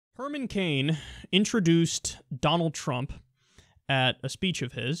Herman Cain introduced Donald Trump at a speech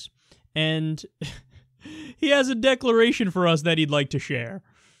of his, and he has a declaration for us that he'd like to share.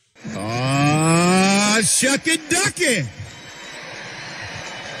 Shucky, Ducky.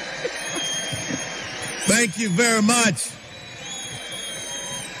 Thank you very much.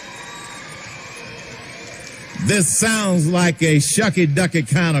 This sounds like a Shucky Ducky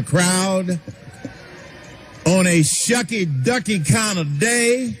kind of crowd on a Shucky Ducky kind of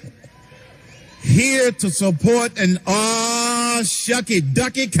day, here to support an Shucky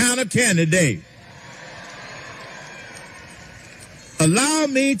Ducky kind of candidate. Allow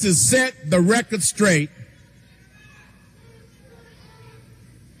me to set the record straight.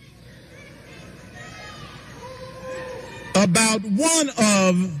 About one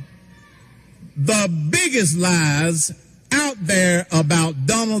of the biggest lies out there about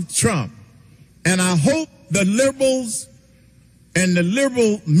Donald Trump. And I hope the liberals and the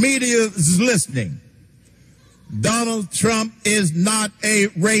liberal media is listening. Donald Trump is not a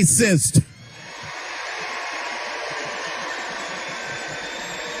racist.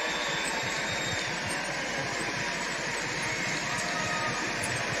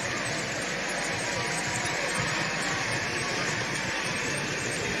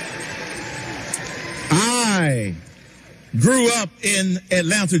 I grew up in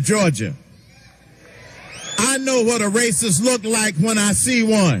Atlanta, Georgia. I know what a racist look like when I see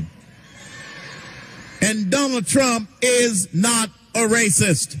one. And Donald Trump is not a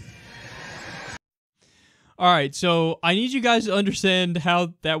racist. All right, so I need you guys to understand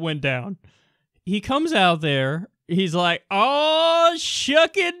how that went down. He comes out there, he's like, "Oh,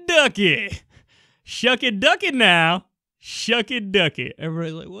 Shucky Ducky. Shucky Ducky now. Shucky Ducky."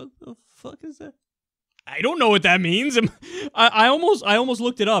 Everybody's like, "What the fuck is that?" I don't know what that means. I almost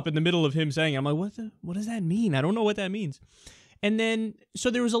looked it up in the middle of him saying it. I'm like, what does that mean? I don't know what that means. And then,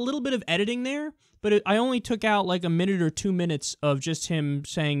 so there was a little bit of editing there, but I only took out like a minute or 2 minutes of just him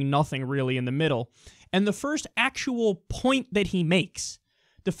saying nothing really in the middle. And the first actual point that he makes,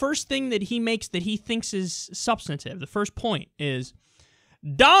 the first thing that he makes that he thinks is substantive, the first point is,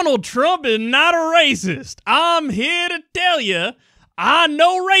 Donald Trump is not a racist. I'm here to tell you, I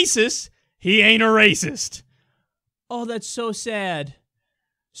know racists. He ain't a racist. Oh, that's so sad.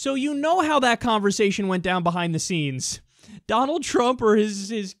 So you know how that conversation went down behind the scenes. Donald Trump or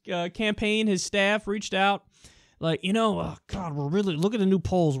his campaign, his staff reached out. Like, oh, God, look at the new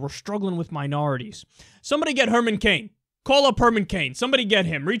polls. We're struggling with minorities. Somebody get Herman Cain. Call up Herman Cain. Somebody get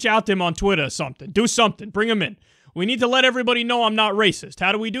him. Reach out to him on Twitter or something. Do something. Bring him in. We need to let everybody know I'm not racist.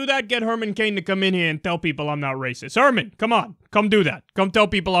 How do we do that? Get Herman Cain to come in here and tell people I'm not racist. Herman, come on. Come do that. Come tell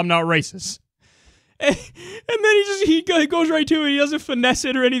people I'm not racist. And then he goes right to it. He doesn't finesse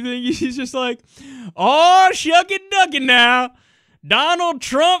it or anything. He's just like, "Oh, Shucky Ducky now. Donald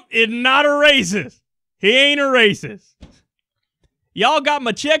Trump is not a racist. He ain't a racist. Y'all got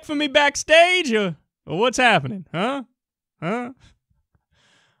my check for me backstage? Or what's happening? Huh?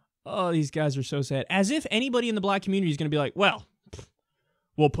 Oh, these guys are so sad. As if anybody in the black community is going to be like, well,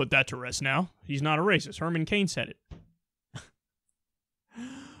 we'll put that to rest now. He's not a racist. Herman Cain said it.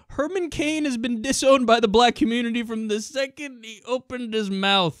 Herman Cain has been disowned by the black community from the second he opened his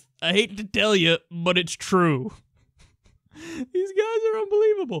mouth. I hate to tell you, but it's true. These guys are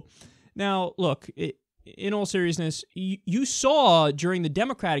unbelievable. Now, look, in all seriousness, you saw during the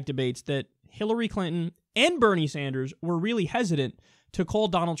Democratic debates that Hillary Clinton and Bernie Sanders were really hesitant to call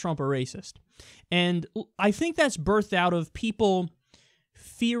Donald Trump a racist. And I think that's birthed out of people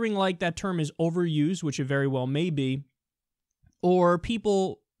fearing like that term is overused, which it very well may be, or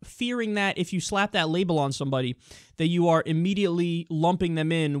people fearing that if you slap that label on somebody, that you are immediately lumping them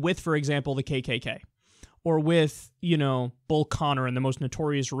in with, for example, the KKK, or with, Bull Connor and the most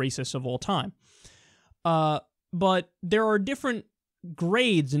notorious racists of all time. But there are different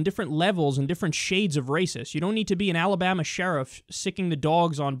grades and different levels and different shades of racist. You don't need to be an Alabama sheriff sicking the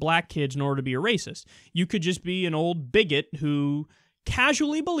dogs on black kids in order to be a racist. You could just be an old bigot who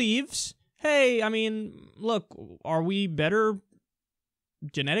casually believes, hey, look, are we better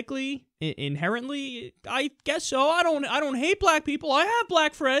genetically, inherently? I guess so. I don't hate black people. I have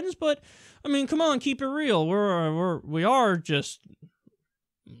black friends, but come on, keep it real.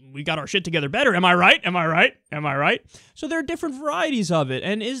 We got our shit together better. Am I right? So there are different varieties of it.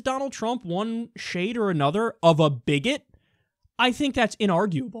 And is Donald Trump one shade or another of a bigot? I think that's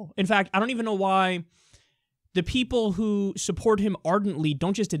inarguable. In fact, I don't even know why the people who support him ardently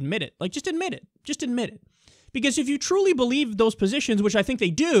don't just admit it. Like, just admit it. Just admit it. Because if you truly believe those positions, which I think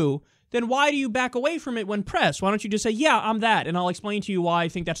they do, then why do you back away from it when pressed? Why don't you just say, yeah, I'm that, and I'll explain to you why I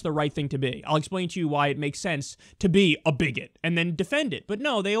think that's the right thing to be. I'll explain to you why it makes sense to be a bigot, and then defend it. But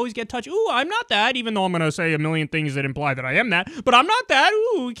no, they always get touched. Ooh, I'm not that, even though I'm going to say a million things that imply that I am that, but I'm not that.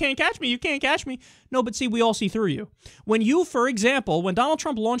 Ooh, you can't catch me. You can't catch me. No, but see, we all see through you. When you, for example, when Donald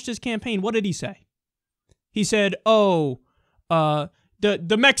Trump launched his campaign, what did he say? He said, the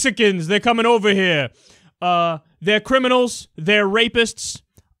Mexicans, they're coming over here. They're criminals. They're rapists.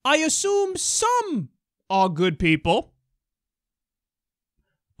 I assume some are good people.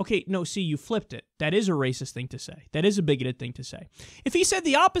 Okay, no, see, you flipped it. That is a racist thing to say. That is a bigoted thing to say. If he said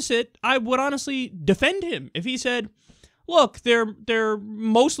the opposite, I would honestly defend him. If he said, look, they're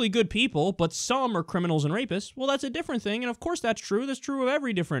mostly good people, but some are criminals and rapists, well, that's a different thing, and of course that's true. That's true of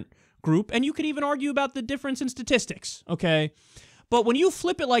every different group, and you could even argue about the difference in statistics, okay? But when you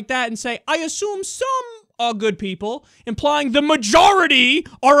flip it like that and say, I assume some are good people, implying the majority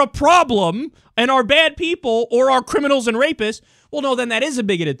are a problem and are bad people or are criminals and rapists, well, no, then that is a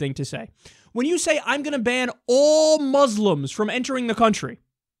bigoted thing to say. When you say, I'm going to ban all Muslims from entering the country,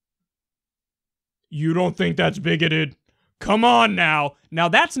 you don't think that's bigoted? Come on now. Now,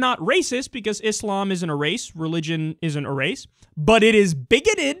 that's not racist because Islam isn't a race, religion isn't a race, but it is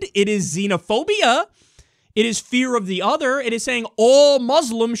bigoted, it is xenophobia, it is fear of the other. It is saying all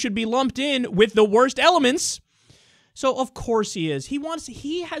Muslims should be lumped in with the worst elements. So, of course he is.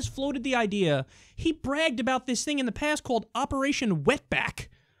 He has floated the idea. He bragged about this thing in the past called Operation Wetback,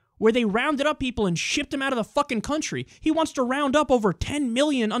 where they rounded up people and shipped them out of the fucking country. He wants to round up over 10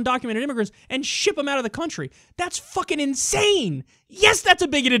 million undocumented immigrants and ship them out of the country. That's fucking insane. Yes, that's a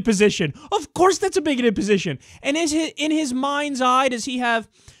bigoted position. Of course that's a bigoted position. And in his mind's eye, does he have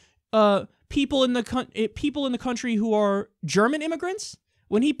people in the country who are German immigrants?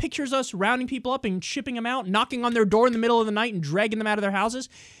 When he pictures us rounding people up and shipping them out, knocking on their door in the middle of the night and dragging them out of their houses,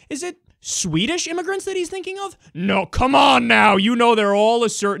 is it Swedish immigrants that he's thinking of? No, come on now. You know they're all a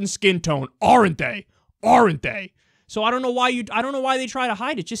certain skin tone, aren't they? Aren't they? So I don't know why they try to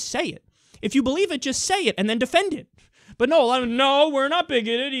hide it. Just say it. If you believe it, just say it and then defend it. But no, we're not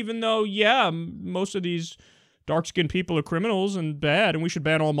bigoted, even though, yeah, most of these dark-skinned people are criminals and bad, and we should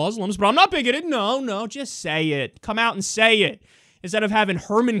ban all Muslims, but I'm not bigoted. No, just say it. Come out and say it. Instead of having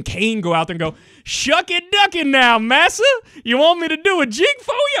Herman Cain go out there and go, Shucky Ducky now, massa. You want me to do a jig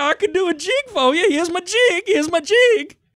for you? I can do a jig for you. Here's my jig.